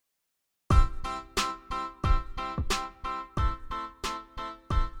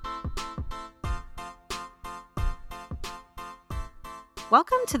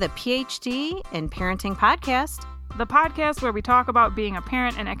Welcome to the PhD in Parenting podcast. The podcast where we talk about being a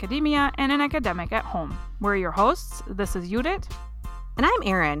parent in academia and an academic at home. We're your hosts. This is Judith. And I'm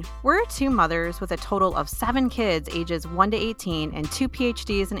Erin. We're two mothers with a total of 7 kids ages 1 to 18 and 2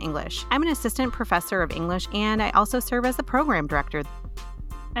 PhDs in English. I'm an assistant professor of English, and I also serve as the program director.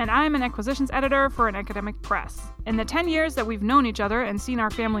 And I'm an acquisitions editor for an academic press. In the 10 years that we've known each other and seen our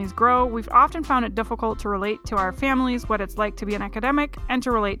families grow, we've often found it difficult to relate to our families what it's like to be an academic and to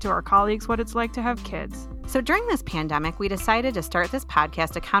relate to our colleagues what it's like to have kids. So during this pandemic, we decided to start this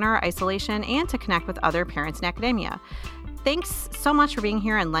podcast to counter our isolation and to connect with other parents in academia. Thanks so much for being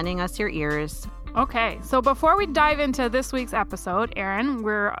here and lending us your ears. Okay, so before we dive into this week's episode, Erin,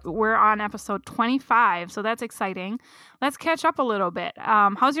 we're on episode 25, so that's exciting. Let's catch up a little bit.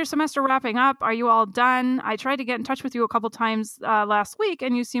 How's your semester wrapping up? Are you all done? I tried to get in touch with you a couple times last week,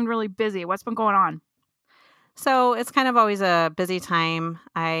 and you seemed really busy. What's been going on? So it's kind of always a busy time.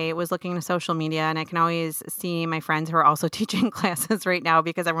 I was looking to social media, and I can always see my friends who are also teaching classes right now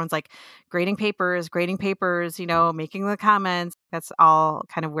because everyone's like grading papers, making the comments. That's all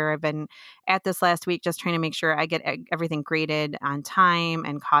kind of where I've been at this last week, just trying to make sure I get everything graded on time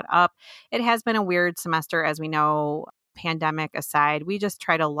and caught up. It has been a weird semester, as we know. Pandemic aside, we just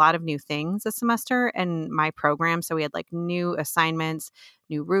tried a lot of new things this semester in my program. So we had like new assignments,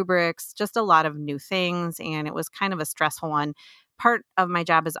 new rubrics, just a lot of new things. And it was kind of a stressful one. Part of my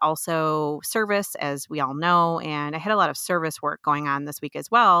job is also service, as we all know. And I had a lot of service work going on this week as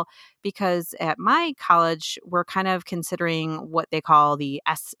well, because at my college, we're kind of considering what they call the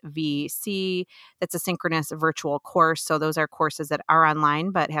SVC. That's a synchronous virtual course. So those are courses that are online,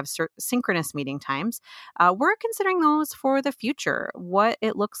 but have synchronous meeting times. We're considering those for the future, what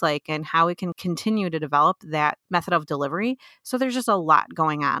it looks like and how we can continue to develop that method of delivery. So there's just a lot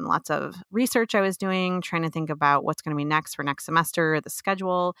going on, lots of research I was doing, trying to think about what's going to be next for next semester, the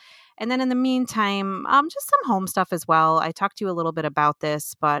schedule. And then in the meantime, just some home stuff as well. I talked to you a little bit about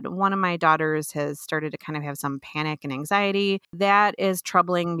this, but one of my daughters has started to kind of have some panic and anxiety. That is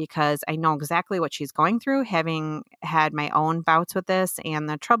troubling because I know exactly what she's going through, having had my own bouts with this. And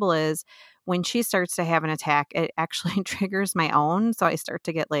the trouble is, when she starts to have an attack, it actually triggers my own. So I start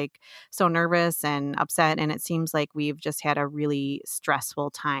to get like so nervous and upset. And it seems like we've just had a really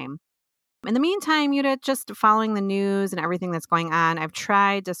stressful time. In the meantime, just following the news and everything that's going on, I've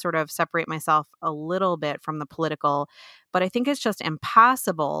tried to sort of separate myself a little bit from the political, but I think it's just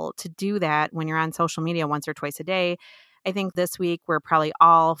impossible to do that when you're on social media once or twice a day. I think this week we're probably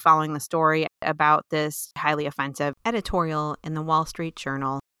all following the story about this highly offensive editorial in the Wall Street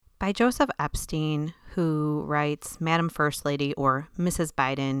Journal by Joseph Epstein, who writes, "Madam First Lady," or Mrs.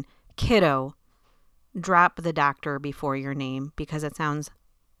 Biden, "Kiddo, drop the doctor before your name," because it sounds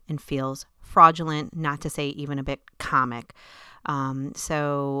and feels fraudulent, not to say even a bit comic.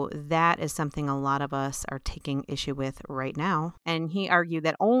 So that is something a lot of us are taking issue with right now. And he argued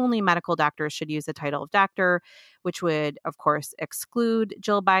that only medical doctors should use the title of doctor, which would, of course, exclude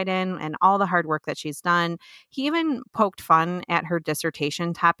Jill Biden and all the hard work that she's done. He even poked fun at her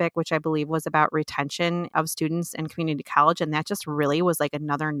dissertation topic, which I believe was about retention of students in community college. And that just really was like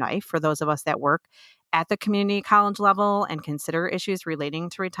another knife for those of us that work at the community college level and consider issues relating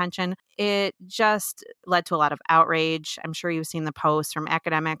to retention. It just led to a lot of outrage. I'm sure you've seen the posts from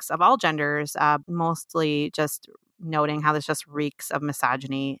academics of all genders, mostly just noting how this just reeks of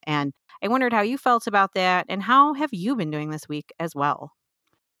misogyny. And I wondered how you felt about that, and how have you been doing this week as well?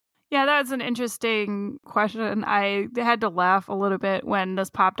 Yeah, that's an interesting question. I had to laugh a little bit when this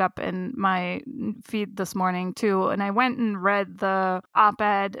popped up in my feed this morning, too. And I went and read the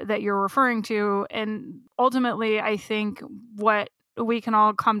op-ed that you're referring to. And ultimately, I think what we can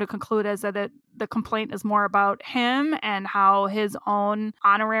all come to conclude is that the complaint is more about him and how his own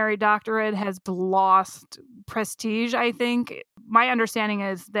honorary doctorate has lost prestige, I think. My understanding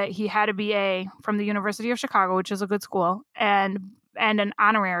is that he had a BA from the University of Chicago, which is a good school, and an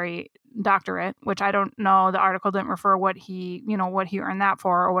honorary doctorate, which I don't know. The article didn't refer what he earned that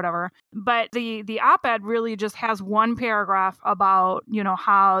for or whatever. But the op-ed really just has one paragraph about,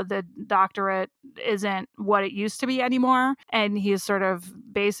 how the doctorate isn't what it used to be anymore. And he's sort of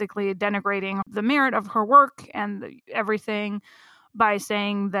basically denigrating the merit of her work and everything by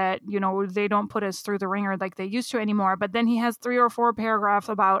saying that, they don't put us through the ringer like they used to anymore. But then he has 3 or 4 paragraphs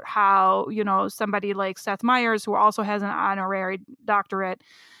about how, somebody like Seth Meyers, who also has an honorary doctorate,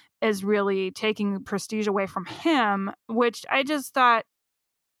 is really taking prestige away from him, which I just thought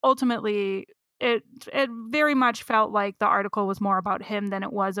ultimately it very much felt like the article was more about him than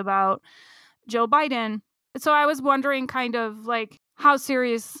it was about Jill Biden. So I was wondering kind of like, how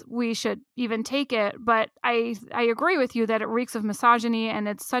serious we should even take it. But I agree with you that it reeks of misogyny, and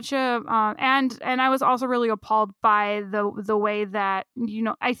it's such a and I was also really appalled by the way that,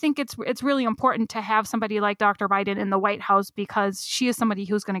 I think it's really important to have somebody like Dr. Biden in the White House, because she is somebody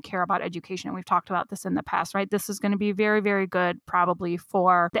who's going to care about education. And we've talked about this in the past, right? This is going to be very, very good probably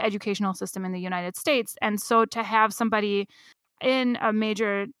for the educational system in the United States. And so to have somebody in a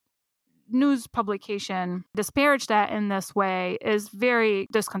major news publication disparage that in this way is very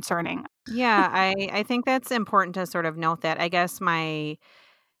disconcerting. Yeah, I think that's important to sort of note that. I guess my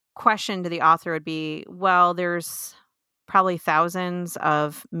question to the author would be, well, there's probably thousands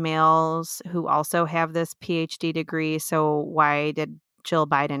of males who also have this PhD degree, so why did Jill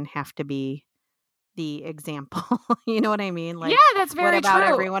Biden have to be the example? You know what I mean? Yeah, Like, that's what very about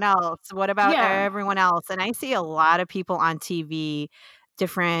true. everyone else? What about Yeah. everyone else? And I see a lot of people on TV,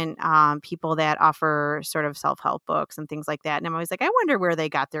 different people that offer sort of self-help books and things like that. And I'm always like, I wonder where they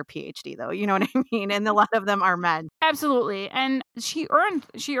got their PhD though. You know what I mean? And a lot of them are men. Absolutely. And she earned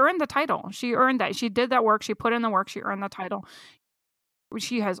the title. She earned that. She did that work. She put in the work. She earned the title.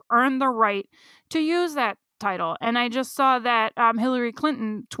 She has earned the right to use that title. And I just saw that Hillary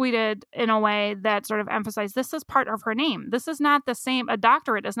Clinton tweeted in a way that sort of emphasized this is part of her name. This is not the same. A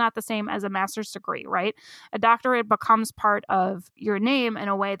doctorate is not the same as a master's degree, right? A doctorate becomes part of your name in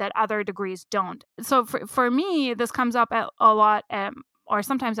a way that other degrees don't. So for me, this comes up a lot or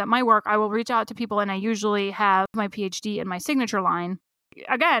sometimes at my work. I will reach out to people and I usually have my PhD in my signature line.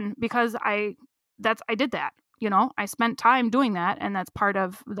 Again, because I did that. I spent time doing that, and that's part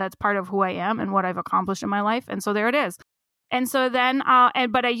of who I am and what I've accomplished in my life. And so there it is. And so then,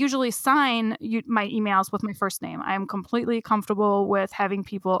 but I usually sign my emails with my first name. I'm completely comfortable with having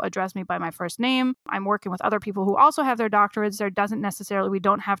people address me by my first name. I'm working with other people who also have their doctorates. We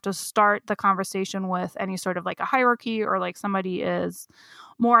don't have to start the conversation with any sort of like a hierarchy or like somebody is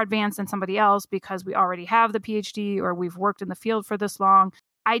more advanced than somebody else because we already have the PhD or we've worked in the field for this long.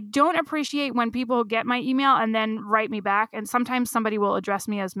 I don't appreciate when people get my email and then write me back. And sometimes somebody will address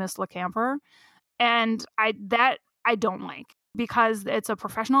me as Miss LeCamper. And I don't like, because it's a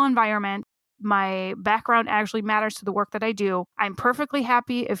professional environment. My background actually matters to the work that I do. I'm perfectly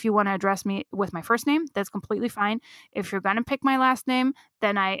happy if you want to address me with my first name. That's completely fine. If you're going to pick my last name,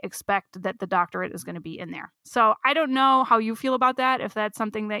 then I expect that the doctorate is going to be in there. So I don't know how you feel about that. If that's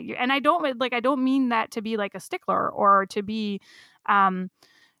something that and I don't mean that to be like a stickler or to be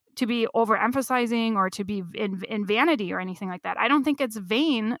overemphasizing or to be in vanity or anything like that. I don't think it's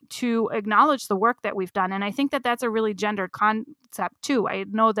vain to acknowledge the work that we've done. And I think that that's a really gendered concept too. I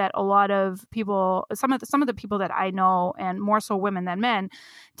know that a lot of people, some of the people that I know, and more so women than men,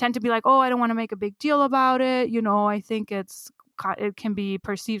 tend to be like, oh, I don't want to make a big deal about it. I think it can be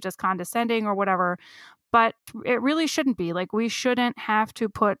perceived as condescending or whatever. But it really shouldn't be. Like, we shouldn't have to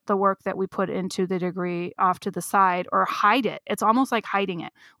put the work that we put into the degree off to the side or hide it. It's almost like hiding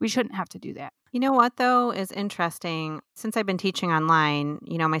it. We shouldn't have to do that. You know what, though, is interesting? Since I've been teaching online,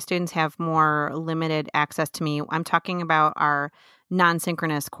 my students have more limited access to me. I'm talking about our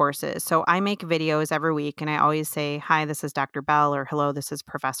non-synchronous courses. So I make videos every week and I always say, hi, this is Dr. Bell, or hello, this is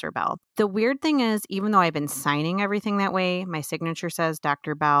Professor Bell. The weird thing is, even though I've been signing everything that way, my signature says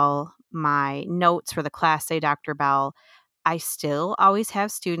Dr. Bell, my notes for the class say Dr. Bell, I still always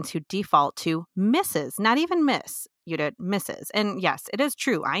have students who default to Mrs., not even Miss. You did Mrs. And yes, it is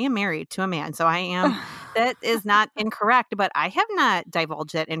true. I am married to a man. So I am, that is not incorrect, but I have not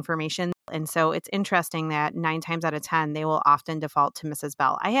divulged that information. And so it's interesting that 9 times out of 10, they will often default to Mrs.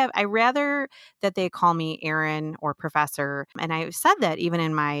 Bell. I rather that they call me Erin or Professor. And I said that even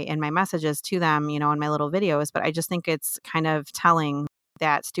in my messages to them, in my little videos, but I just think it's kind of telling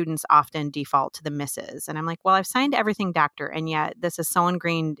that students often default to the Mrs. And I'm like, well, I've signed everything doctor, and yet this is so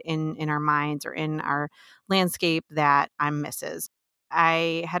ingrained in our minds or in our landscape that I'm Mrs.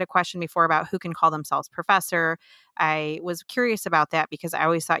 I had a question before about who can call themselves professor. I was curious about that because I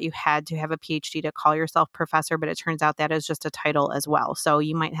always thought you had to have a PhD to call yourself professor, but it turns out that is just a title as well. So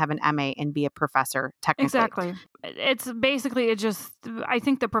you might have an MA and be a professor technically. Exactly. It's basically, I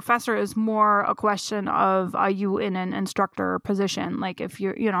think the professor is more a question of, are you in an instructor position? Like if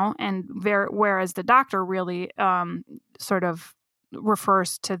you're, whereas the doctor really sort of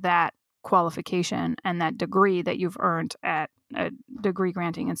refers to that qualification and that degree that you've earned at a degree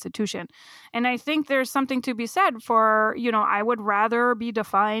granting institution. And I think there's something to be said for, I would rather be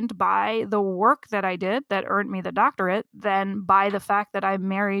defined by the work that I did that earned me the doctorate than by the fact that I'm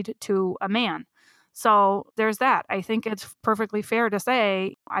married to a man. So there's that. I think it's perfectly fair to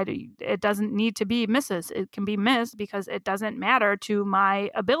say it doesn't need to be Mrs. It can be Miss, because it doesn't matter to my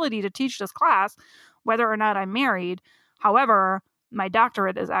ability to teach this class whether or not I'm married. However, my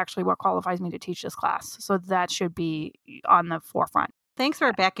doctorate is actually what qualifies me to teach this class. So that should be on the forefront. Thanks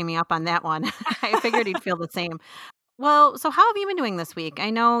for backing me up on that one. I figured you'd feel the same. Well, so how have you been doing this week? I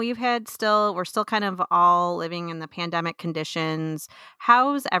know we're still kind of all living in the pandemic conditions.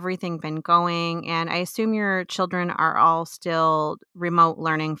 How's everything been going? And I assume your children are all still remote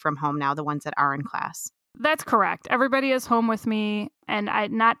learning from home now, the ones that are in class. That's correct. Everybody is home with me. And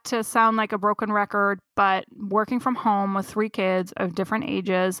not to sound like a broken record, but working from home with 3 kids of different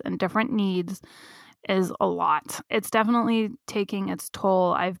ages and different needs is a lot. It's definitely taking its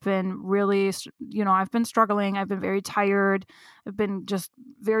toll. I've been really, I've been struggling. I've been very tired. I've been just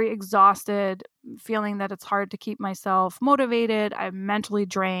very exhausted, feeling that it's hard to keep myself motivated. I'm mentally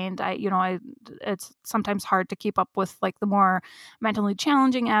drained. It's sometimes hard to keep up with like the more mentally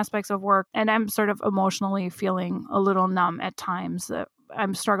challenging aspects of work. And I'm sort of emotionally feeling a little numb at times.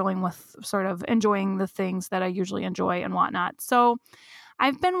 I'm struggling with sort of enjoying the things that I usually enjoy and whatnot. So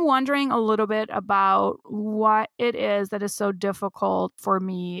I've been wondering a little bit about what it is that is so difficult for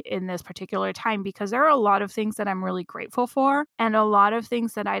me in this particular time, because there are a lot of things that I'm really grateful for and a lot of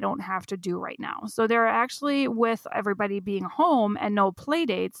things that I don't have to do right now. So there are actually, with everybody being home and no play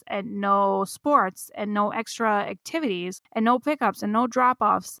dates and no sports and no extra activities and no pickups and no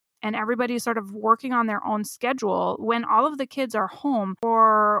drop-offs, and everybody's sort of working on their own schedule. When all of the kids are home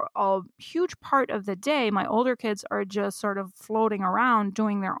for a huge part of the day, my older kids are just sort of floating around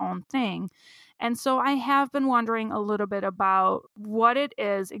doing their own thing. And so I have been wondering a little bit about what it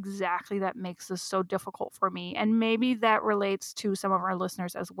is exactly that makes this so difficult for me. And maybe that relates to some of our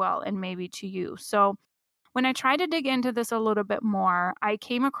listeners as well, and maybe to you. So when I tried to dig into this a little bit more, I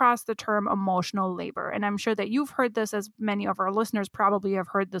came across the term emotional labor. And I'm sure that you've heard this, as many of our listeners probably have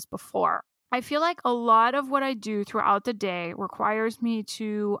heard this before. I feel like a lot of what I do throughout the day requires me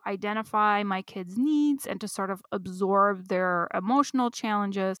to identify my kids' needs and to sort of absorb their emotional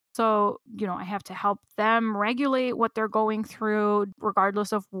challenges. So, I have to help them regulate what they're going through,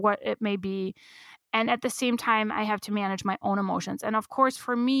 regardless of what it may be. And at the same time, I have to manage my own emotions. And of course,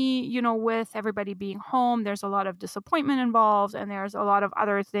 for me, with everybody being home, there's a lot of disappointment involved, and there's a lot of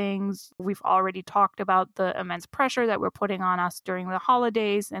other things. We've already talked about the immense pressure that we're putting on us during the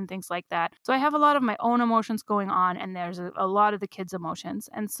holidays and things like that. So I have a lot of my own emotions going on, and there's a lot of the kids' emotions.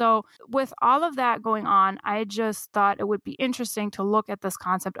 And so with all of that going on, I just thought it would be interesting to look at this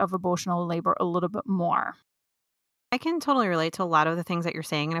concept of emotional labor a little bit more. I can totally relate to a lot of the things that you're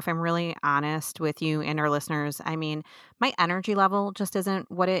saying. And if I'm really honest with you and our listeners, I mean, my energy level just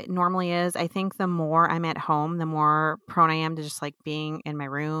isn't what it normally is. I think the more I'm at home, the more prone I am to just like being in my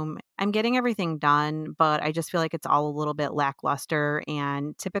room. I'm getting everything done, but I just feel like it's all a little bit lackluster.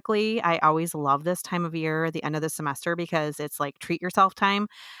 And typically, I always love this time of year, the end of the semester, because it's like treat yourself time.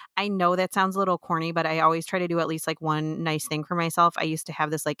 I know that sounds a little corny, but I always try to do at least like one nice thing for myself. I used to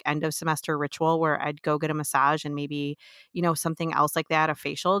have this like end of semester ritual where I'd go get a massage and maybe, something else like that, a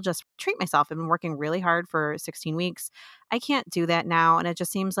facial, just treat myself. I've been working really hard for 16 weeks. I can't do that now. And it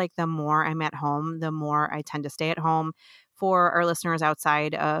just seems like the more I'm at home, the more I tend to stay at home. For our listeners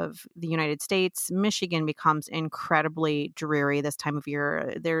outside of the United States, Michigan becomes incredibly dreary this time of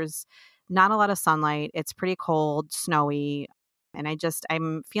year. There's not a lot of sunlight. It's pretty cold, snowy. And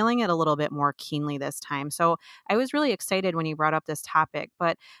I'm feeling it a little bit more keenly this time. So I was really excited when you brought up this topic,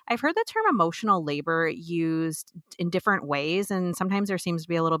 but I've heard the term emotional labor used in different ways. And sometimes there seems to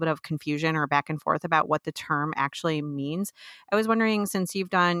be a little bit of confusion or back and forth about what the term actually means. I was wondering, since you've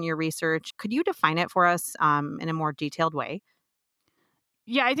done your research, could you define it for us in a more detailed way?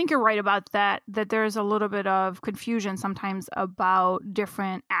 Yeah, I think you're right about that there's a little bit of confusion sometimes about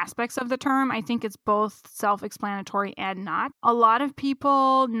different aspects of the term. I think it's both self-explanatory and not. A lot of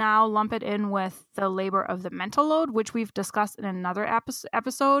people now lump it in with the labor of the mental load, which we've discussed in another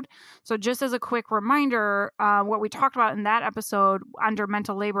episode. So just as a quick reminder, what we talked about in that episode under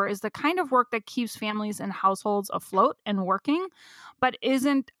mental labor is the kind of work that keeps families and households afloat and working, but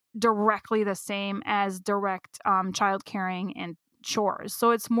isn't directly the same as direct child caring and chores.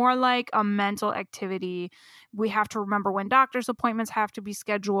 So it's more like a mental activity. We have to remember when doctor's appointments have to be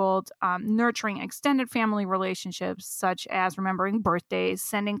scheduled, nurturing extended family relationships, such as remembering birthdays,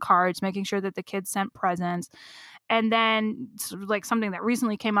 sending cards, making sure that the kids sent presents. And then sort of like something that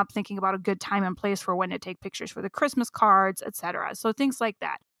recently came up, thinking about a good time and place for when to take pictures for the Christmas cards, etc. So things like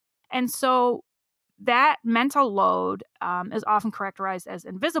that. And so that mental load is often characterized as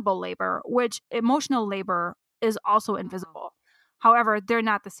invisible labor, which emotional labor is also invisible. However, they're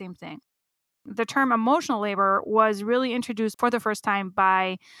not the same thing. The term emotional labor was really introduced for the first time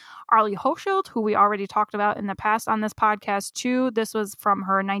by Arlie Hochschild, who we already talked about in the past on this podcast too. This was from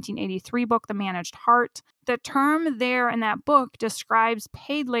her 1983 book, The Managed Heart. The term there in that book describes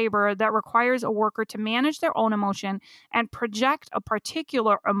paid labor that requires a worker to manage their own emotion and project a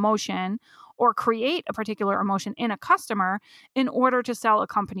particular emotion or create a particular emotion in a customer in order to sell a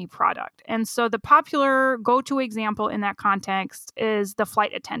company product. And so the popular go-to example in that context is the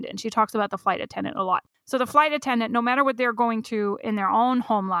flight attendant. She talks about the flight attendant a lot. So the flight attendant, no matter what they're going to in their own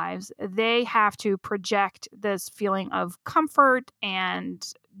home lives, they have to project this feeling of comfort and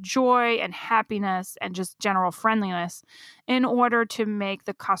joy and happiness and just general friendliness in order to make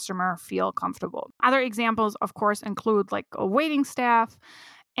the customer feel comfortable. Other examples, of course, include like a waiting staff.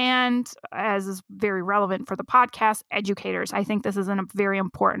 And as is very relevant for the podcast, educators. I think this is a very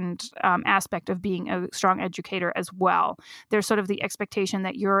important aspect of being a strong educator as well. There's sort of the expectation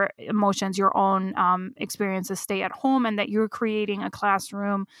that your emotions, your own experiences stay at home, and that you're creating a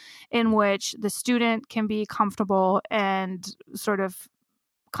classroom in which the student can be comfortable and sort of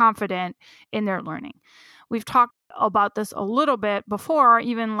confident in their learning. We've talked about this a little bit before,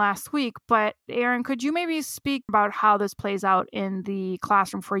 even last week, but Erin, could you maybe speak about how this plays out in the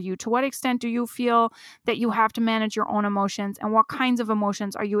classroom for you? To what extent do you feel that you have to manage your own emotions, and what kinds of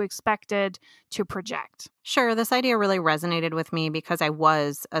emotions are you expected to project? Sure. This idea really resonated with me because I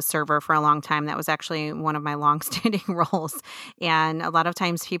was a server for a long time. That was actually one of my long-standing roles. And a lot of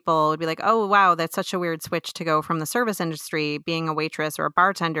times people would be like, oh, wow, that's such a weird switch to go from the service industry, being a waitress or a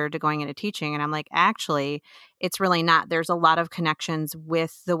bartender, to going into teaching. And I'm like, actually, it's really not. There's a lot of connections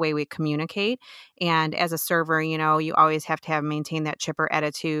with the way we communicate. And as a server, you always have to maintain that chipper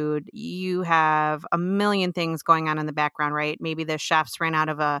attitude. You have a million things going on in the background, right? Maybe the chefs ran out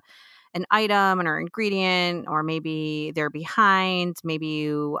of an item or ingredient, or maybe they're behind. Maybe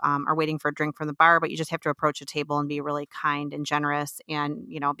you are waiting for a drink from the bar, but you just have to approach a table and be really kind and generous. And,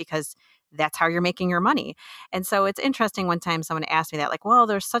 because that's how you're making your money. And so it's interesting, one time someone asked me that, like, well,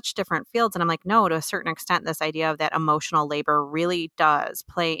 there's such different fields. And I'm like, no, to a certain extent, this idea of that emotional labor really does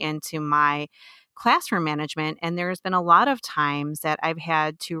play into my classroom management. And there's been a lot of times that I've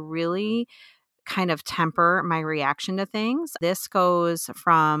had to really kind of temper my reaction to things. This goes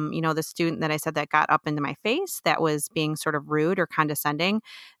from, the student that I said that got up into my face, that was being sort of rude or condescending,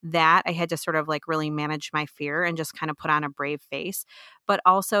 that I had to sort of like really manage my fear and just kind of put on a brave face. But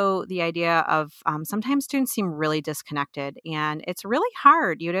also the idea of sometimes students seem really disconnected, and it's really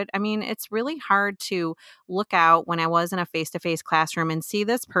hard. It's really hard to look out when I was in a face-to-face classroom and see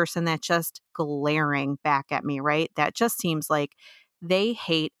this person that's just glaring back at me, right? That just seems like they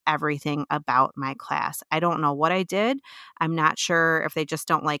hate everything about my class. I don't know what I did. I'm not sure if they just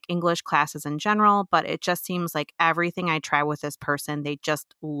don't like English classes in general, but it just seems like everything I try with this person, they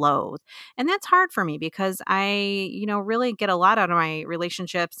just loathe. And that's hard for me because I, really get a lot out of my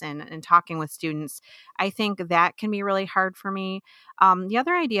relationships and talking with students. I think that can be really hard for me. The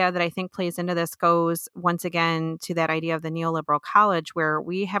other idea that I think plays into this goes once again to that idea of the neoliberal college, where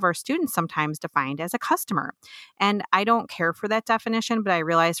we have our students sometimes defined as a customer. And I don't care for that definition, but I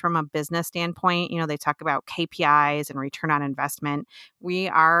realize from a business standpoint, they talk about KPIs and return on investment. We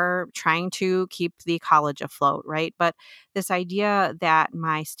are trying to keep the college afloat, right? But this idea that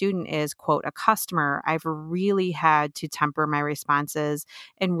my student is, quote, a customer, I've really had to temper my responses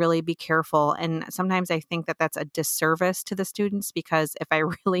and really be careful. And sometimes I think that that's a disservice to the students, because if I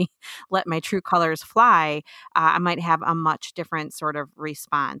really let my true colors fly, I might have a much different sort of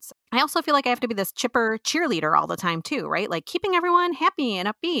response. I also feel like I have to be this chipper cheerleader all the time too, right? Like keeping everyone happy and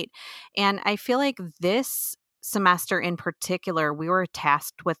upbeat. And I feel like this semester in particular, we were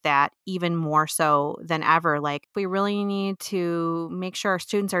tasked with that even more so than ever. Like, we really need to make sure our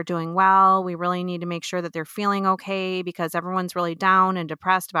students are doing well. We really need to make sure that they're feeling okay, because everyone's really down and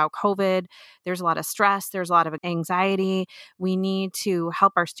depressed about COVID. There's a lot of stress. There's a lot of anxiety. We need to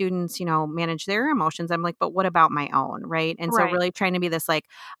help our students, manage their emotions. I'm like, but what about my own? Right. And so Right. really trying to be this like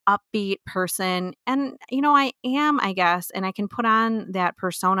upbeat person. And, I am, I guess, and I can put on that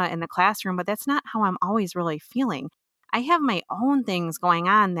persona in the classroom, but that's not how I'm always really feeling. I have my own things going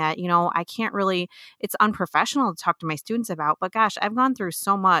on that, I can't really, it's unprofessional to talk to my students about. But gosh, I've gone through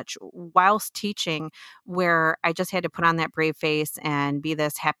so much whilst teaching where I just had to put on that brave face and be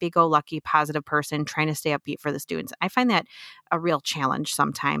this happy-go-lucky, positive person trying to stay upbeat for the students. I find that a real challenge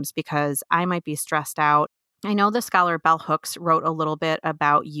sometimes because I might be stressed out. I know the scholar Bell Hooks wrote a little bit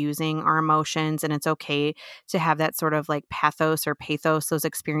about using our emotions, and it's okay to have that sort of like pathos or pathos, those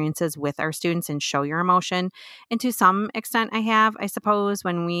experiences with our students, and show your emotion. And to some extent, I have, I suppose,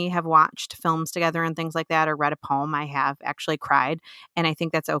 when we have watched films together and things like that, or read a poem, I have actually cried. And I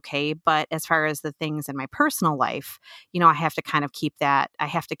think that's okay. But as far as the things in my personal life, I have to kind of keep that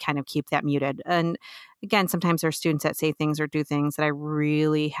muted. And again, sometimes there's students that say things or do things that I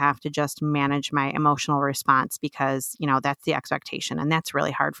really have to just manage my emotional response because, that's the expectation. And that's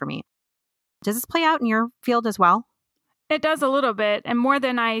really hard for me. Does this play out in your field as well? It does a little bit, and more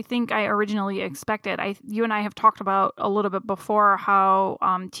than I think I originally expected. You and I have talked about a little bit before how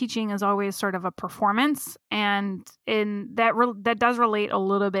teaching is always sort of a performance, and that does relate a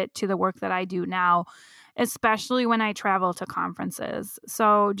little bit to the work that I do now, especially when I travel to conferences.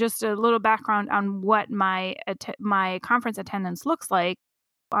 So, just a little background on what my conference attendance looks like.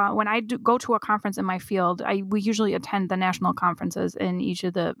 When I do go to a conference in my field, we usually attend the national conferences in each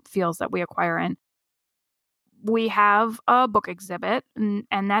of the fields that we acquire in. We have a book exhibit,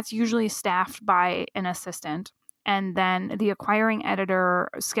 and that's usually staffed by an assistant. And then the acquiring editor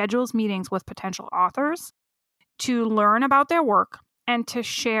schedules meetings with potential authors to learn about their work and to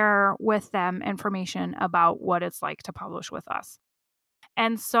share with them information about what it's like to publish with us.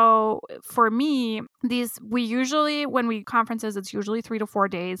 And so for me, when we conferences, it's usually 3 to 4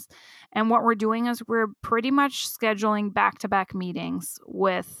 days. And what we're doing is we're pretty much scheduling back-to-back meetings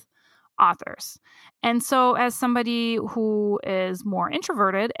with authors. And so as somebody who is more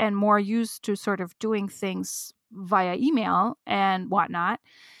introverted and more used to sort of doing things via email and whatnot,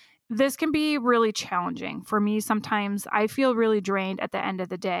 this can be really challenging for me. Sometimes I feel really drained at the end of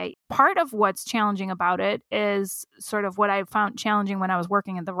the day. Part of what's challenging about it is sort of what I found challenging when I was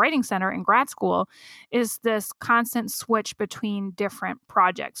working at the Writing Center in grad school is this constant switch between different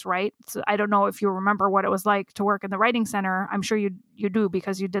projects, right? So I don't know if you remember what it was like to work in the Writing Center. I'm sure you do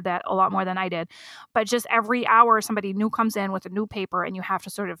because you did that a lot more than I did. But just every hour somebody new comes in with a new paper and you have to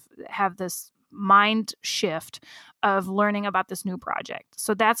sort of have this mind shift of learning about this new project.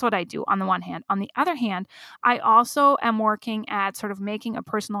 So that's what I do on the one hand. On the other hand, I also am working at sort of making a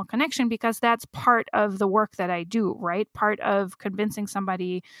personal connection because that's part of the work that I do, right? Part of convincing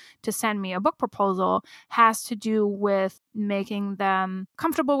somebody to send me a book proposal has to do with making them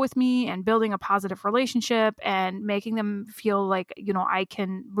comfortable with me and building a positive relationship and making them feel like, I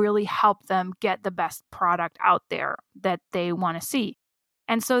can really help them get the best product out there that they want to see.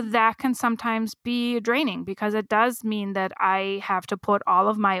 And so that can sometimes be draining because it does mean that I have to put all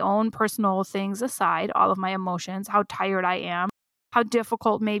of my own personal things aside, all of my emotions, how tired I am, how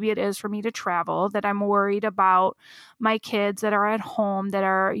difficult maybe it is for me to travel, that I'm worried about my kids that are at home that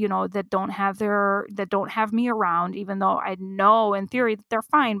are, that don't have me around, even though I know in theory that they're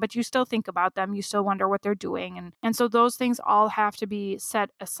fine, but you still think about them. You still wonder what they're doing. And so those things all have to be set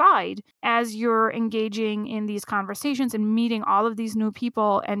aside as you're engaging in these conversations and meeting all of these new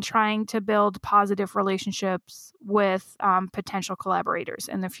people and trying to build positive relationships with potential collaborators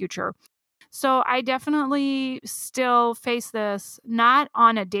in the future. So I definitely still face this not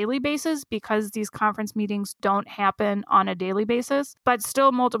on a daily basis because these conference meetings don't happen on a daily basis, but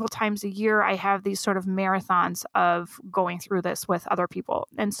still multiple times a year, I have these sort of marathons of going through this with other people.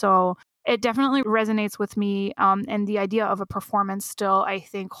 And so it definitely resonates with me. And the idea of a performance still, I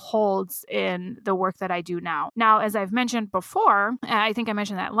think, holds in the work that I do now. Now, as I've mentioned before, I think I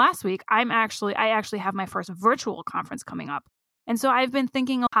mentioned that last week, I actually have my first virtual conference coming up. And so I've been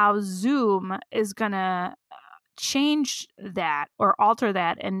thinking of how Zoom is going to change that or alter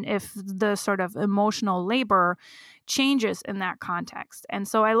that, and if the sort of emotional labor changes in that context. And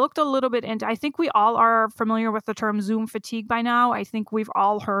so I looked a little bit into, I think we all are familiar with the term Zoom fatigue by now. I think we've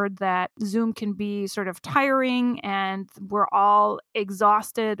all heard that Zoom can be sort of tiring and we're all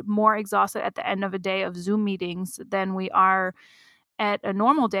more exhausted at the end of a day of Zoom meetings than we are at a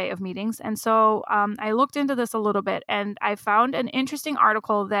normal day of meetings. And so I looked into this a little bit and I found an interesting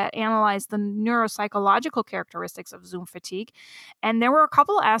article that analyzed the neuropsychological characteristics of Zoom fatigue. And there were a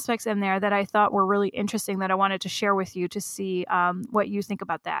couple of aspects in there that I thought were really interesting that I wanted to share with you to see what you think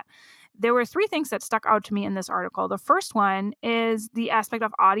about that. There were 3 things that stuck out to me in this article. The first one is the aspect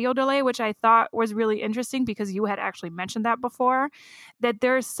of audio delay, which I thought was really interesting because you had actually mentioned that before, that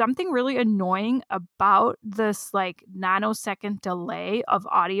there's something really annoying about this like nanosecond delay of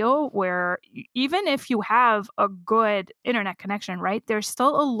audio where even if you have a good internet connection, right, there's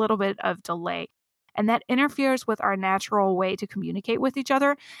still a little bit of delay. And that interferes with our natural way to communicate with each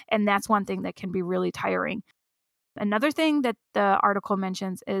other. And that's one thing that can be really tiring. Another thing that the article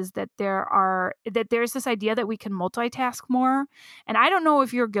mentions is that there's this idea that we can multitask more. And I don't know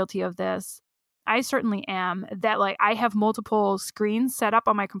if you're guilty of this. I certainly am, that like I have multiple screens set up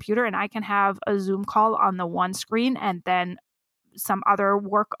on my computer and I can have a Zoom call on the one screen and then some other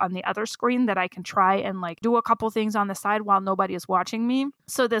work on the other screen that I can try and like do a couple things on the side while nobody is watching me.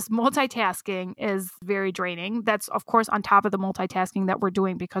 So this multitasking is very draining. That's of course on top of the multitasking that we're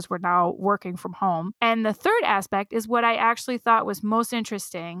doing because we're now working from home. And the third aspect is what I actually thought was most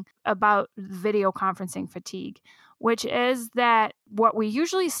interesting about video conferencing fatigue, which is that what we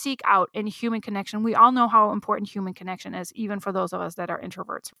usually seek out in human connection, we all know how important human connection is, even for those of us that are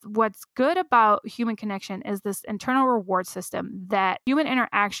introverts. What's good about human connection is this internal reward system that human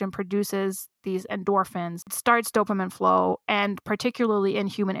interaction produces these endorphins, starts dopamine flow, and particularly in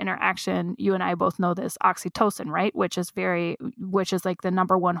human interaction, you and I both know this, oxytocin, right? Which is like the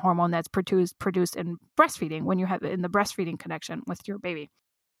number one hormone that's produced in breastfeeding when you have in the breastfeeding connection with your baby.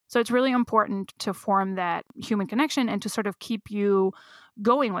 So it's really important to form that human connection and to sort of keep you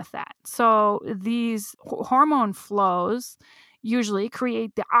going with that. So these hormone flows usually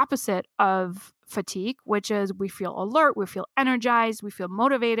create the opposite of fatigue, which is we feel alert, we feel energized, we feel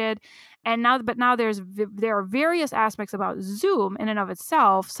motivated. And now there are various aspects about Zoom in and of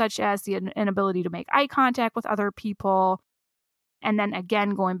itself, such as the inability to make eye contact with other people. And then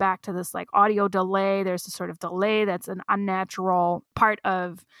again, going back to this like audio delay, there's a sort of delay that's an unnatural part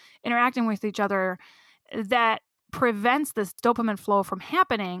of interacting with each other that prevents this dopamine flow from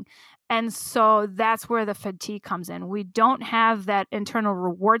happening. And so that's where the fatigue comes in. We don't have that internal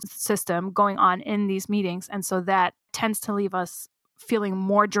reward system going on in these meetings. And so that tends to leave us feeling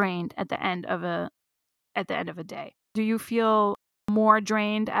more drained at the end of a day. Do you feel more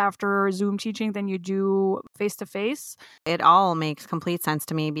drained after Zoom teaching than you do face-to-face? It all makes complete sense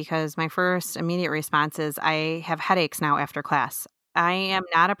to me because my first immediate response is I have headaches now after class. I am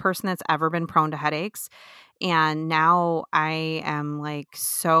not a person that's ever been prone to headaches. And now I am I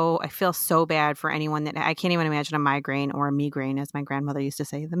feel so bad for anyone that I can't even imagine a migraine or a migraine, as my grandmother used to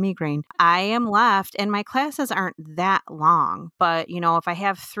say, the migraine. I am left, and my classes aren't that long. But, if I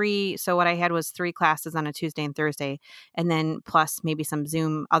have so what I had was 3 classes on a Tuesday and Thursday, and then plus maybe some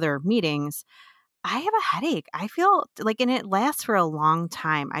Zoom other meetings. I have a headache. I feel and it lasts for a long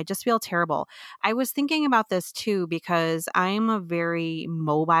time. I just feel terrible. I was thinking about this too because I'm a very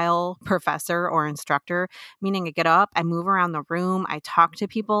mobile professor or instructor, meaning I get up, I move around the room, I talk to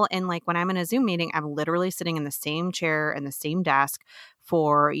people. And when I'm in a Zoom meeting, I'm literally sitting in the same chair and the same desk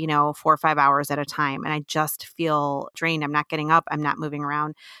for, 4 or 5 hours at a time. And I just feel drained. I'm not getting up. I'm not moving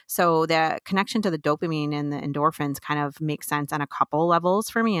around. So the connection to the dopamine and the endorphins kind of makes sense on a couple levels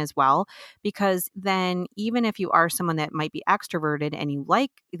for me as well, because then even if you are someone that might be extroverted and you like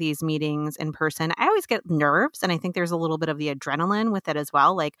these meetings in person, I always get nerves. And I think there's a little bit of the adrenaline with it as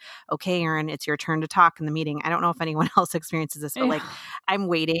well. Okay, Erin, it's your turn to talk in the meeting. I don't know if anyone else experiences this, but I'm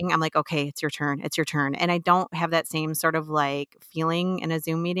waiting. I'm like, okay, it's your turn. It's your turn. And I don't have that same sort of feeling in a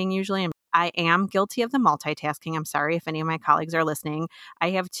Zoom meeting usually. I am guilty of the multitasking. I'm sorry if any of my colleagues are listening. I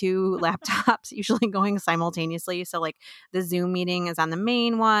have 2 laptops usually going simultaneously. So the Zoom meeting is on the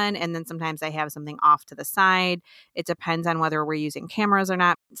main one, and then sometimes I have something off to the side. It depends on whether we're using cameras or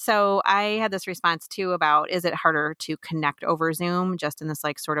not. So I had this response too about, is it harder to connect over Zoom just in this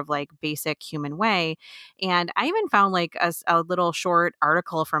basic human way? And I even found a little short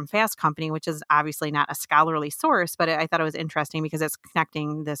article from Fast Company, which is obviously not a scholarly source, but I thought it was interesting because it's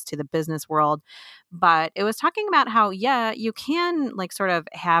connecting this to the business world. But it was talking about how, you can sort of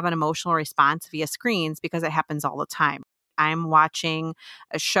have an emotional response via screens because it happens all the time. I'm watching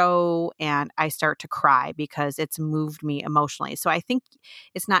a show and I start to cry because it's moved me emotionally. So I think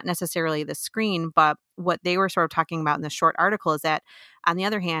it's not necessarily the screen, but what they were sort of talking about in the short article is that, on the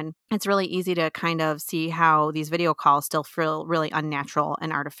other hand, it's really easy to kind of see how these video calls still feel really unnatural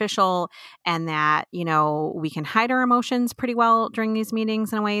and artificial, and that, we can hide our emotions pretty well during these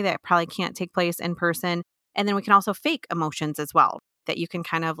meetings in a way that probably can't take place in person. And then we can also fake emotions as well, that you can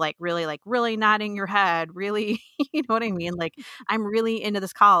kind of really nodding your head, really, you know what I mean? I'm really into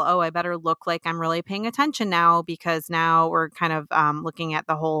this call. Oh, I better look like I'm really paying attention now because now we're kind of looking at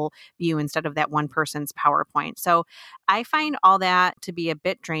the whole view instead of that one person's PowerPoint. So I find all that to be a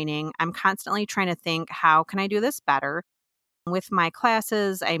bit draining. I'm constantly trying to think, how can I do this better? With my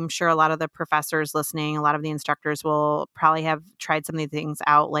classes, I'm sure a lot of the professors listening, a lot of the instructors will probably have tried some of these things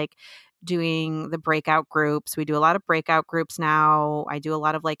out, like doing the breakout groups. We do a lot of breakout groups now. I do a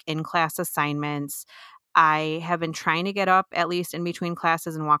lot of in-class assignments. I have been trying to get up at least in between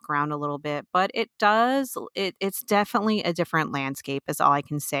classes and walk around a little bit, but it's definitely a different landscape is all I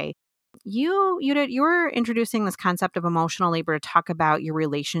can say. You were introducing this concept of emotional labor to talk about your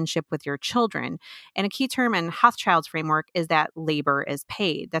relationship with your children. And a key term in Hochschild's framework is that labor is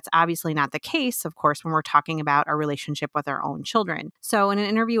paid. That's obviously not the case, of course, when we're talking about our relationship with our own children. So in an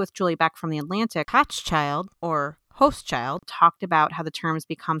interview with Julie Beck from The Atlantic, Hochschild, or Hochschild talked about how the terms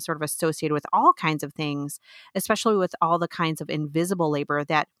become sort of associated with all kinds of things, especially with all the kinds of invisible labor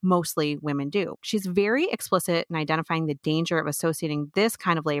that mostly women do. She's very explicit in identifying the danger of associating this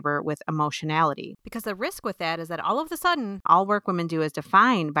kind of labor with emotionality, because the risk with that is that all of a sudden, all work women do is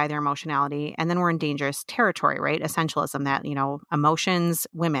defined by their emotionality, and then we're in dangerous territory, right? Essentialism, that, emotions,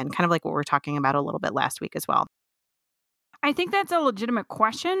 women, kind of like what we were talking about a little bit last week as well. I think that's a legitimate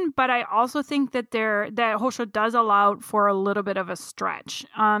question, but I also think that that Hosho does allow for a little bit of a stretch.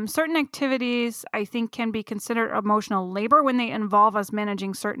 Certain activities, I think, can be considered emotional labor when they involve us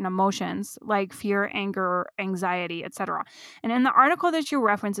managing certain emotions like fear, anger, anxiety, etc. And in the article that she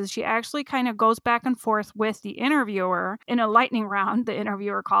references, she actually kind of goes back and forth with the interviewer in a lightning round, the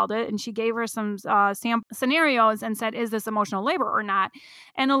interviewer called it, and she gave her some scenarios and said, is this emotional labor or not?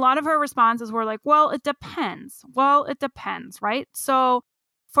 And a lot of her responses were like, well, it depends. Well, it depends, right? So,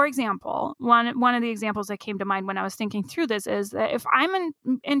 for example, one of the examples that came to mind when I was thinking through this is that if I'm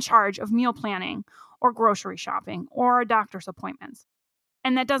in charge of meal planning or grocery shopping or doctor's appointments,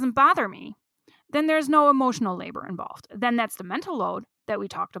 and that doesn't bother me, then there's no emotional labor involved. Then that's the mental load that we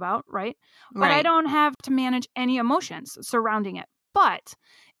talked about, right? But I Right. don't have to manage any emotions surrounding it. But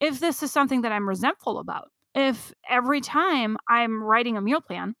if this is something that I'm resentful about, if every time I'm writing a meal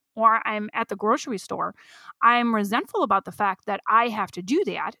plan or I'm at the grocery store, I'm resentful about the fact that I have to do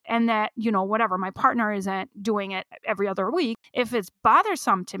that and that, whatever, my partner isn't doing it every other week, if it's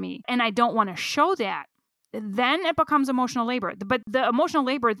bothersome to me and I don't want to show that, then it becomes emotional labor. But the emotional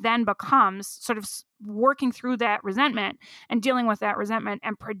labor then becomes sort of working through that resentment and dealing with that resentment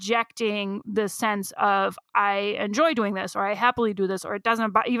and projecting the sense of I enjoy doing this or I happily do this or it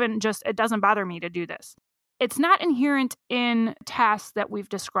doesn't bother me to do this. It's not inherent in tasks that we've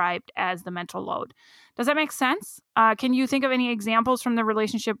described as the mental load. Does that make sense? Can you think of any examples from the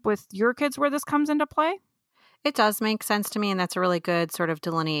relationship with your kids where this comes into play? It does make sense to me, and that's a really good sort of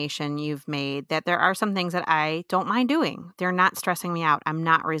delineation you've made, that there are some things that I don't mind doing. They're not stressing me out. I'm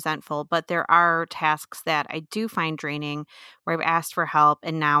not resentful, but there are tasks that I do find draining where I've asked for help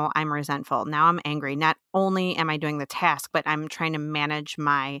and now I'm resentful. Now I'm angry. Not only am I doing the task, but I'm trying to manage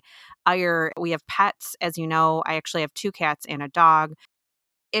my ire. We have pets, as you know. I actually have 2 cats and a dog.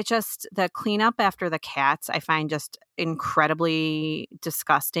 It just, the cleanup after the cats, I find just incredibly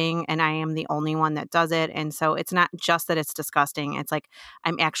disgusting, and I am the only one that does it. And so it's not just that it's disgusting. It's like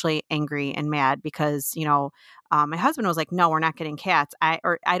I'm actually angry and mad because, my husband was like, "No, we're not getting cats. I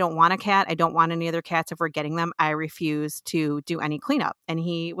don't want a cat. I don't want any other cats. If we're getting them, I refuse to do any cleanup." And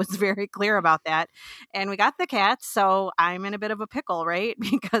he was very clear about that. And we got the cats, so I'm in a bit of a pickle, right?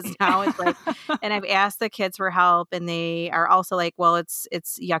 Because now it's like, and I've asked the kids for help, and they are also like, "Well, it's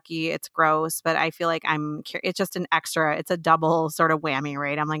yucky, it's gross," but I feel like it's just an extra, it's a double sort of whammy,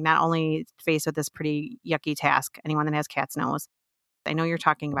 right? I'm like not only faced with this pretty yucky task, anyone that has cats knows. I know you're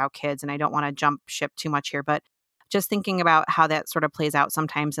talking about kids, and I don't want to jump ship too much here, but just thinking about how that sort of plays out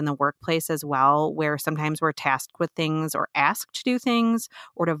sometimes in the workplace as well, where sometimes we're tasked with things or asked to do things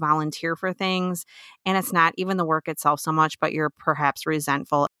or to volunteer for things. And it's not even the work itself so much, but you're perhaps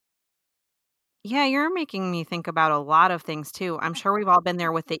resentful. Yeah, you're making me think about a lot of things too. I'm sure we've all been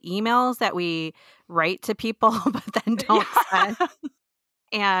there with the emails that we write to people, but then Yeah. don't send.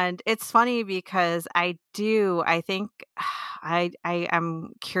 And it's funny because I think I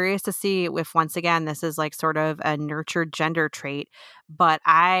am curious to see if once again this is like sort of a nurtured gender trait, but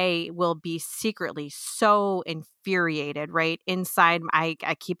I will be secretly so infuriated, right? Inside I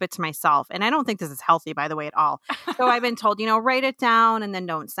keep it to myself. And I don't think this is healthy, by the way, at all. So I've been told, write it down and then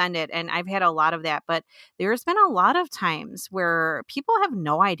don't send it. And I've had a lot of that. But there's been a lot of times where people have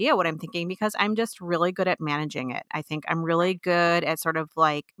no idea what I'm thinking because I'm just really good at managing it. I think I'm really good at sort of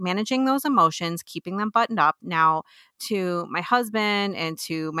like managing those emotions, keeping them buttoned up. Now, to my husband and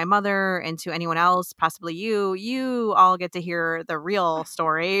to my mother and to anyone else, possibly you all get to hear the real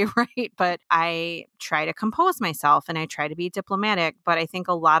story, right? But I try to compose myself and I try to be diplomatic, but I think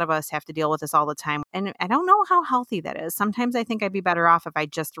a lot of us have to deal with this all the time. And I don't know how healthy that is. Sometimes I think I'd be better off if I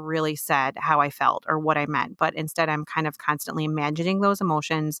just really said how I felt or what I meant, but instead I'm kind of constantly imagining those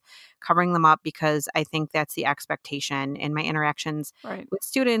emotions, covering them up because I think that's the expectation in my interactions Right. with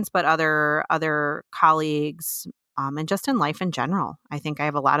students, but other colleagues, and just in life in general. I think I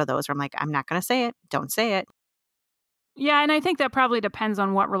have a lot of those where I'm like, I'm not going to say it. Don't say it. Yeah, and I think that probably depends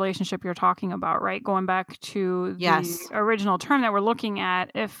on what relationship you're talking about, right? Going back to the Yes. original term that we're looking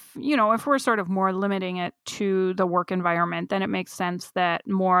at, if we're sort of more limiting it to the work environment, then it makes sense that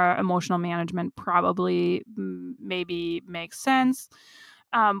more emotional management probably maybe makes sense.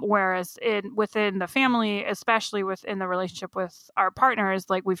 Whereas within the family, especially within the relationship with our partners,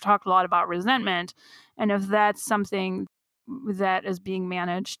 like we've talked a lot about resentment. And if that's something that is being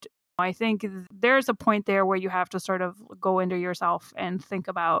managed, I think there's a point there where you have to sort of go into yourself and think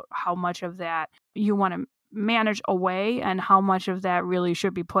about how much of that you want to manage away and how much of that really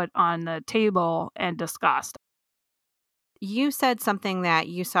should be put on the table and discussed. You said something that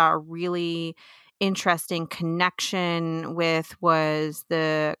you saw a really interesting connection with was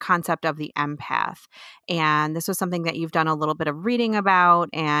the concept of the empath. And this was something that you've done a little bit of reading about,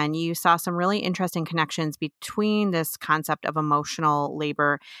 and you saw some really interesting connections between this concept of emotional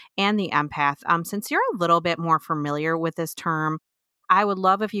labor and the empath. Since you're a little bit more familiar with this term, I would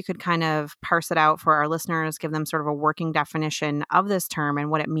love if you could kind of parse it out for our listeners, give them sort of a working definition of this term and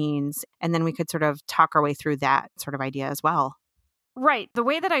what it means. And then we could sort of talk our way through that sort of idea as well. Right. The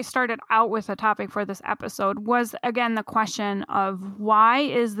way that I started out with the topic for this episode was, again, the question of why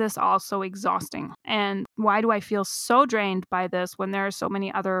is this all so exhausting? And why do I feel so drained by this when there are so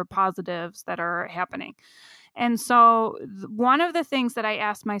many other positives that are happening? And so, one of the things that I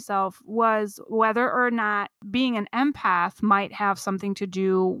asked myself was whether or not being an empath might have something to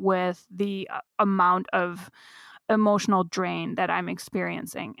do with the amount of emotional drain that I'm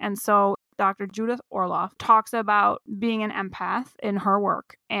experiencing. And so Dr. Judith Orloff talks about being an empath in her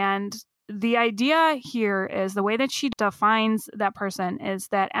work. And the idea here is the way that she defines that person is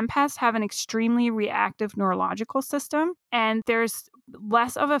that empaths have an extremely reactive neurological system, and there's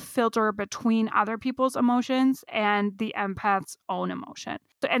less of a filter between other people's emotions and the empath's own emotion.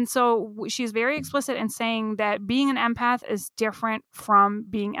 And so she's very explicit in saying that being an empath is different from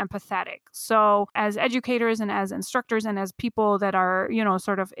being empathetic. So as educators and as instructors and as people that are,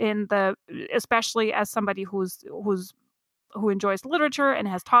 sort of in the, especially as somebody who enjoys literature and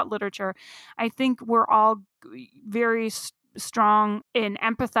has taught literature, I think we're all very strong in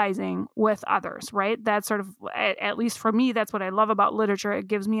empathizing with others, right? That's sort of, at least for me, that's what I love about literature. It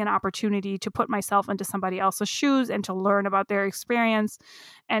gives me an opportunity to put myself into somebody else's shoes and to learn about their experience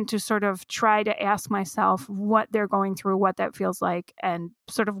and to sort of try to ask myself what they're going through, what that feels like, and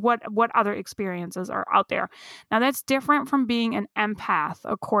sort of what other experiences are out there. Now, that's different from being an empath,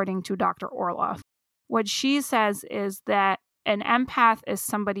 according to Dr. Orloff. What she says is that an empath is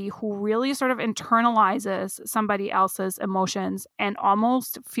somebody who really sort of internalizes somebody else's emotions and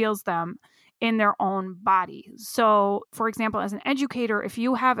almost feels them in their own body. So, for example, as an educator, if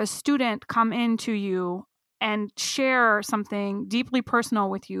you have a student come into you and share something deeply personal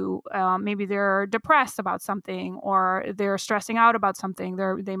with you, maybe they're depressed about something or they're stressing out about something,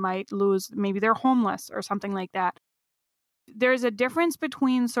 they might lose, maybe they're homeless or something like that. There's a difference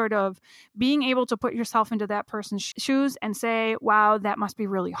between sort of being able to put yourself into that person's shoes and say, wow, that must be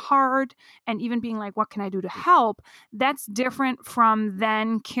really hard. And even being like, what can I do to help? That's different from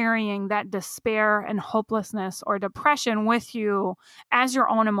then carrying that despair and hopelessness or depression with you as your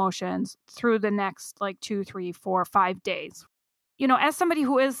own emotions through the next like 2, 3, 4, 5 days. As somebody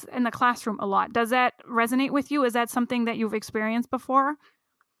who is in the classroom a lot, does that resonate with you? Is that something that you've experienced before?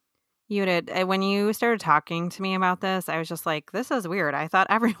 You did. When you started talking to me about this, I was just like, this is weird. I thought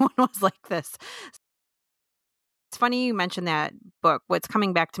everyone was like this. It's funny you mentioned that book. What's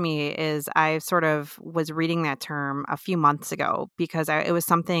coming back to me is I sort of was reading that term a few months ago because it was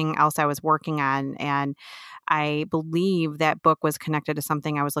something else I was working on. And I believe that book was connected to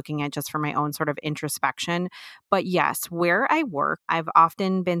something I was looking at just for my own sort of introspection. But yes, where I work, I've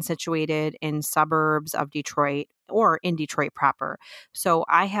often been situated in suburbs of Detroit or in Detroit proper. So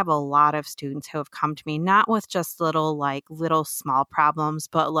I have a lot of students who have come to me, not with just little small problems,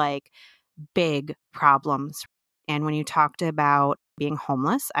 but like big problems. And when you talked about being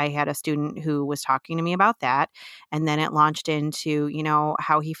homeless, I had a student who was talking to me about that. And then it launched into,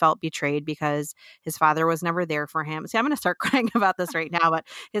 how he felt betrayed because his father was never there for him. See, I'm going to start crying about this right now, but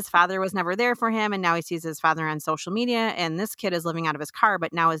his father was never there for him. And now he sees his father on social media. And this kid is living out of his car,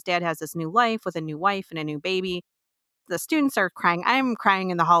 but now his dad has this new life with a new wife and a new baby. The students are crying. I'm crying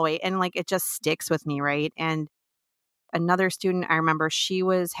in the hallway. And like, it just sticks with me, right? And another student, I remember she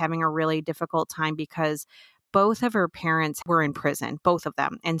was having a really difficult time because both of her parents were in prison, both of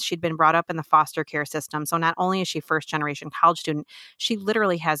them. And she'd been brought up in the foster care system. So not only is she first generation college student, she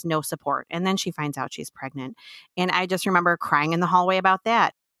literally has no support. And then she finds out she's pregnant. And I just remember crying in the hallway about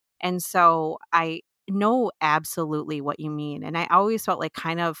that. And so I know absolutely what you mean. And I always felt like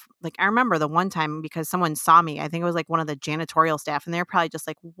kind of like I remember the one time because someone saw me, I think it was like one of the janitorial staff, and they're probably just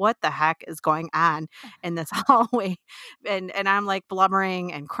like, what the heck is going on in this hallway? And I'm like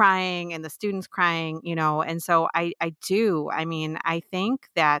blubbering and crying and the students crying, and so I do. I mean, I think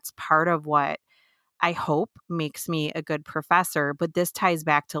that's part of what I hope makes me a good professor. But this ties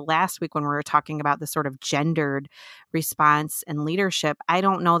back to last week when we were talking about the sort of gendered response and leadership. I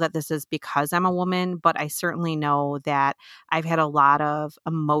don't know that this is because I'm a woman, but I certainly know that I've had a lot of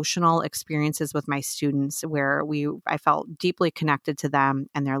emotional experiences with my students where I felt deeply connected to them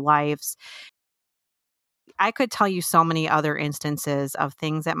and their lives. I could tell you so many other instances of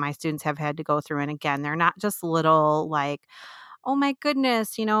things that my students have had to go through. And again, they're not just little like, oh my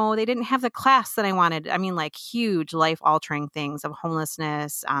goodness, they didn't have the class that I wanted. I mean, like huge life altering things of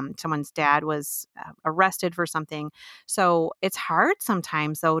homelessness. Someone's dad was arrested for something. So it's hard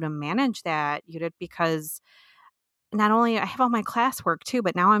sometimes, though, to manage that, because not only I have all my classwork too,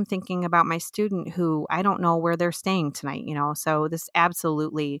 but now I'm thinking about my student who I don't know where they're staying tonight. So this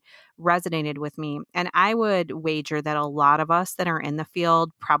absolutely resonated with me. And I would wager that a lot of us that are in the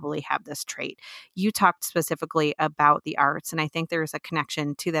field probably have this trait. You talked specifically about the arts, and I think there's a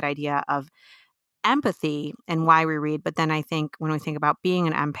connection to that idea of empathy and why we read. But then I think when we think about being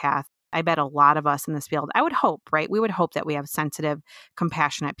an empath, I bet a lot of us in this field, I would hope, right? We would hope that we have sensitive,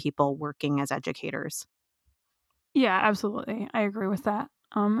 compassionate people working as educators. Yeah, absolutely. I agree with that.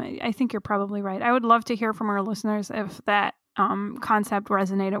 I think you're probably right. I would love to hear from our listeners if that concept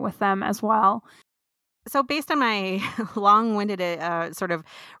resonated with them as well. So, based on my long-winded sort of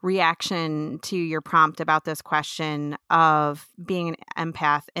reaction to your prompt about this question of being an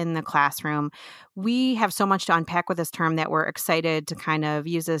empath in the classroom, we have so much to unpack with this term that we're excited to kind of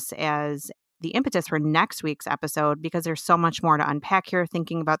use this as the impetus for next week's episode, because there's so much more to unpack here,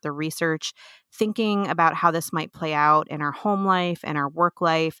 thinking about the research, thinking about how this might play out in our home life and our work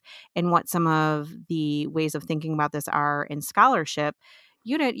life, and what some of the ways of thinking about this are in scholarship.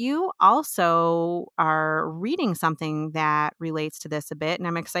 Unit, you also are reading something that relates to this a bit. And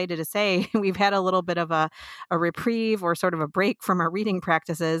I'm excited to say we've had a little bit of a reprieve or sort of a break from our reading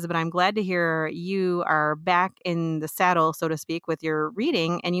practices, but I'm glad to hear you are back in the saddle, so to speak, with your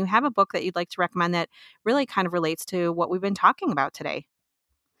reading. And you have a book that you'd like to recommend that really kind of relates to what we've been talking about today.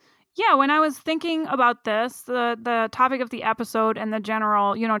 Yeah, when I was thinking about this, the topic of the episode and the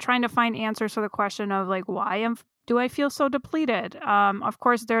general, trying to find answers for the question of like do I feel so depleted? Of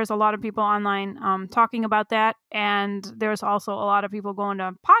course, there's a lot of people online talking about that, and there's also a lot of people going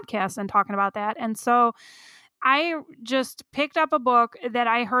to podcasts and talking about that. And so I just picked up a book that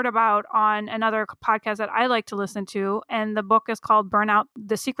I heard about on another podcast that I like to listen to. And the book is called Burnout: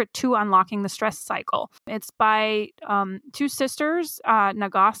 The Secret to Unlocking the Stress Cycle. It's by two sisters,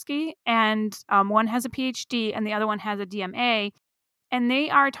 Nagoski, and one has a PhD and the other one has a DMA. And they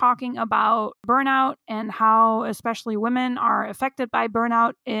are talking about burnout and how especially women are affected by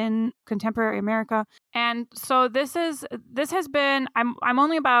burnout in contemporary America. And so this has been I'm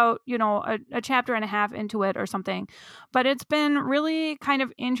only about, a chapter and a half into it or something, but it's been really kind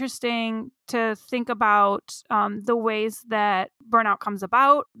of interesting to think about the ways that burnout comes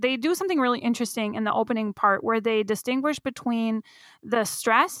about. They do something really interesting in the opening part where they distinguish between the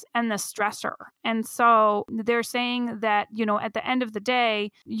stress and the stressor. And so they're saying that, at the end of the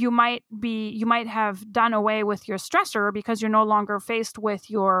day, you might have done away with your stressor because you're no longer faced with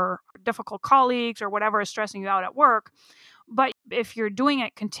your difficult colleagues or whatever is stressing you out at work. But if you're doing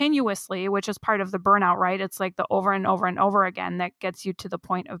it continuously, which is part of the burnout, right? It's like the over and over and over again that gets you to the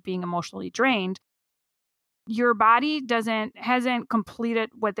point of being emotionally drained. Your body hasn't completed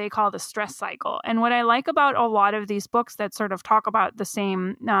what they call the stress cycle. And what I like about a lot of these books that sort of talk about the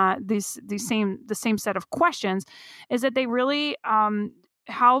same the same set of questions is that they really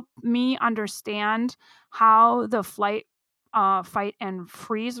help me understand how the fight and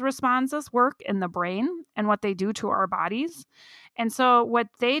freeze responses work in the brain and what they do to our bodies. And so what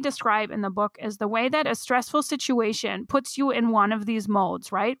they describe in the book is the way that a stressful situation puts you in one of these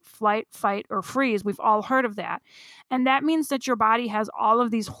modes, right? Flight, fight, or freeze. We've all heard of that. And that means that your body has all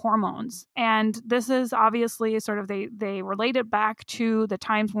of these hormones. And this is obviously sort of, they relate it back to the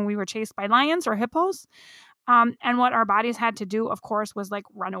times when we were chased by lions or hippos. And what our bodies had to do, of course, was like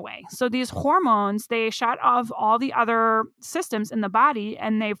run away. So these hormones, they shut off all the other systems in the body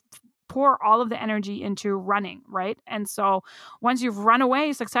and they pour all of the energy into running, right? And so once you've run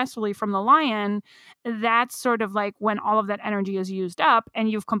away successfully from the lion, that's sort of like when all of that energy is used up and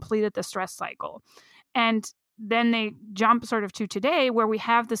you've completed the stress cycle. And then they jump sort of to today where we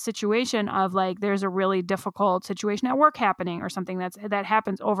have the situation of like there's a really difficult situation at work happening or something that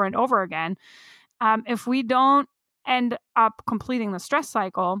happens over and over again. If we don't end up completing the stress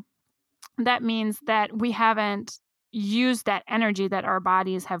cycle, that means that we haven't use that energy that our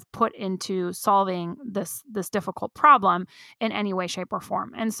bodies have put into solving this difficult problem in any way, shape, or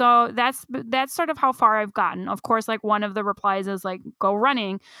form. And so that's sort of how far I've gotten. Of course, like one of the replies is like, go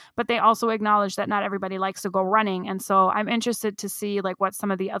running, but they also acknowledge that not everybody likes to go running. And so I'm interested to see like what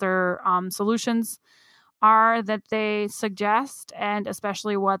some of the other solutions are that they suggest, and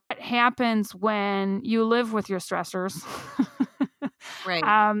especially what happens when you live with your stressors. Right.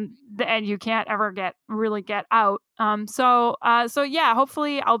 And you can't ever get out. So yeah,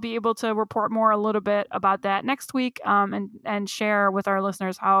 hopefully I'll be able to report more a little bit about that next week, and share with our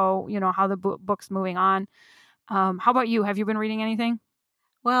listeners how the book's moving on. How about you? Have you been reading anything?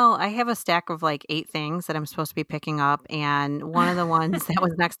 Well, I have a stack of like 8 things that I'm supposed to be picking up, and one of the ones that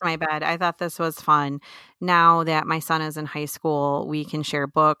was next to my bed, I thought this was fun. Now that my son is in high school, we can share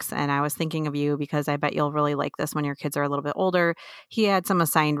books, and I was thinking of you because I bet you'll really like this when your kids are a little bit older. He had some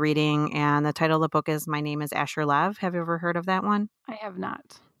assigned reading, and the title of the book is My Name is Asher Lev. Have you ever heard of that one? I have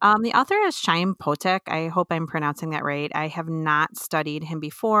not. The author is Chaim Potok. I hope I'm pronouncing that right. I have not studied him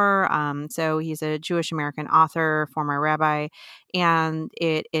before. So he's a Jewish American author, former rabbi, and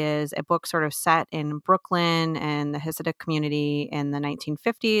it is a book sort of set in Brooklyn and the Hasidic community in the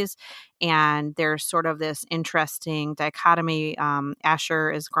 1950s. And there's sort of this interesting dichotomy. Asher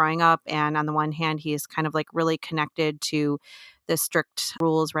is growing up, and on the one hand, he is kind of like really connected to the strict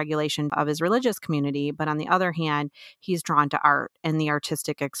rules, regulation of his religious community. But on the other hand, he's drawn to art and the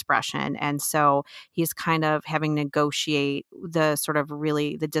artistic expression. And so he's kind of having to negotiate the sort of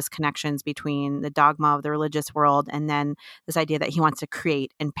really the disconnections between the dogma of the religious world and then this idea that he wants to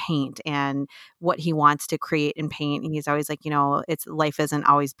create and paint and what he wants to create and paint. And he's always like, it's life isn't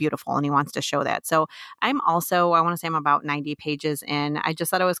always beautiful, and he wants to show that. So I want to say I'm about 90 pages in. I just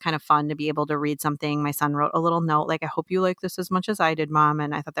thought it was kind of fun to be able to read something. My son wrote a little note like, I hope you like this as much as I did, Mom.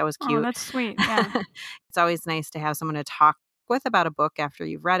 And I thought that was cute. Oh, that's sweet. Yeah. It's always nice to have someone to talk with about a book after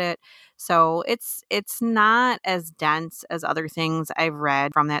you've read it. So it's not as dense as other things I've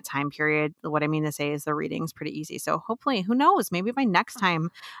read from that time period. What I mean to say is the reading's pretty easy. So hopefully, who knows, maybe by next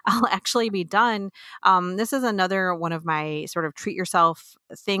time I'll actually be done. This is another one of my sort of treat yourself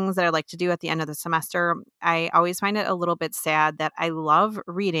things that I like to do at the end of the semester. I always find it a little bit sad that I love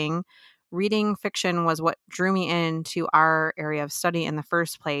reading. Reading fiction was what drew me into our area of study in the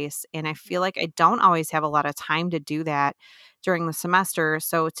first place. And I feel like I don't always have a lot of time to do that during the semester.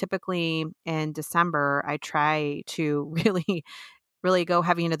 So typically in December, I try to really go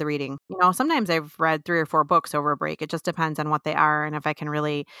heavy into the reading. Sometimes I've read 3 or 4 books over a break. It just depends on what they are. And if I can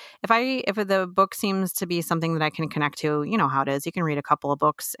really, if the book seems to be something that I can connect to, you know how it is. You can read a couple of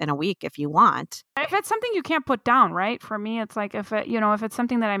books in a week if you want. If it's something you can't put down, right? For me, it's like if it's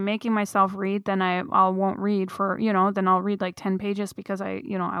something that I'm making myself read, then I won't read for, then I'll read like 10 pages because I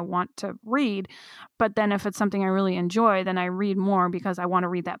want to read. But then if it's something I really enjoy, then I read more because I want to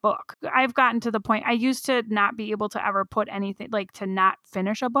read that book. I've gotten to the point, I used to not be able to ever put anything, like to not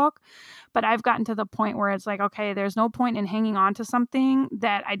finish a book, but I've gotten to the point where it's like, okay, there's no point in hanging on to something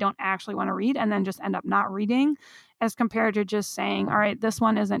that I don't actually want to read and then just end up not reading, as compared to just saying, all right, this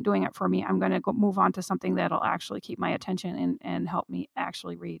one isn't doing it for me. I'm going to go move on to something that'll actually keep my attention and help me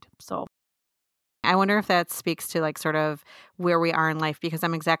actually read. So I wonder if that speaks to like sort of where we are in life, because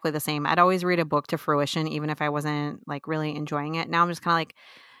I'm exactly the same. I'd always read a book to fruition, even if I wasn't like really enjoying it. Now I'm just kind of like,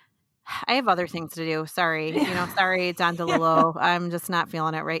 I have other things to do. Sorry. Sorry, Don DeLillo. I'm just not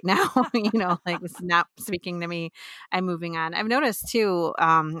feeling it right now. Like it's not speaking to me. I'm moving on. I've noticed too,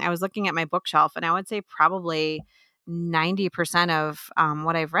 I was looking at my bookshelf, and I would say probably 90% of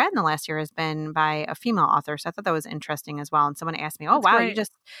what I've read in the last year has been by a female author. So I thought that was interesting as well. And someone asked me, "Oh, that's wow, great.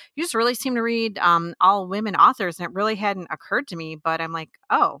 you just really seem to read all women authors." And it really hadn't occurred to me, but I'm like,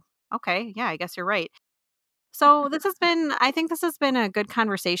 oh, okay. Yeah, I guess you're right. So I think this has been a good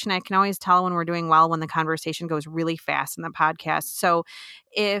conversation. I can always tell when we're doing well when the conversation goes really fast in the podcast. So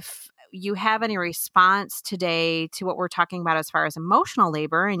if you have any response today to what we're talking about as far as emotional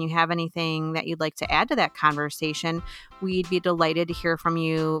labor, and you have anything that you'd like to add to that conversation, we'd be delighted to hear from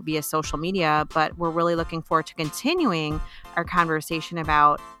you via social media. But we're really looking forward to continuing our conversation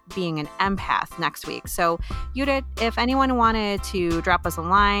about being an empath next week. So Judith, if anyone wanted to drop us a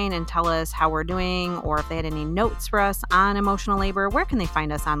line and tell us how we're doing, or if they had any notes for us on emotional labor, where can they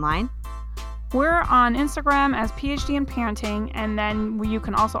find us online? We're on Instagram as PhD in Parenting, and then you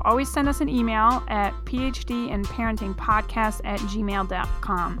can also always send us an email at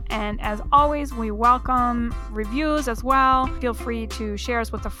phdinparentingpodcast@gmail.com. And as always, we welcome reviews as well. Feel free to share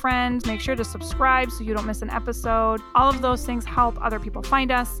us with a friend. Make sure to subscribe so you don't miss an episode. All of those things help other people find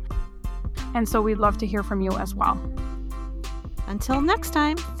us. And so we'd love to hear from you as well. Until next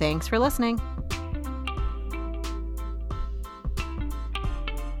time, thanks for listening.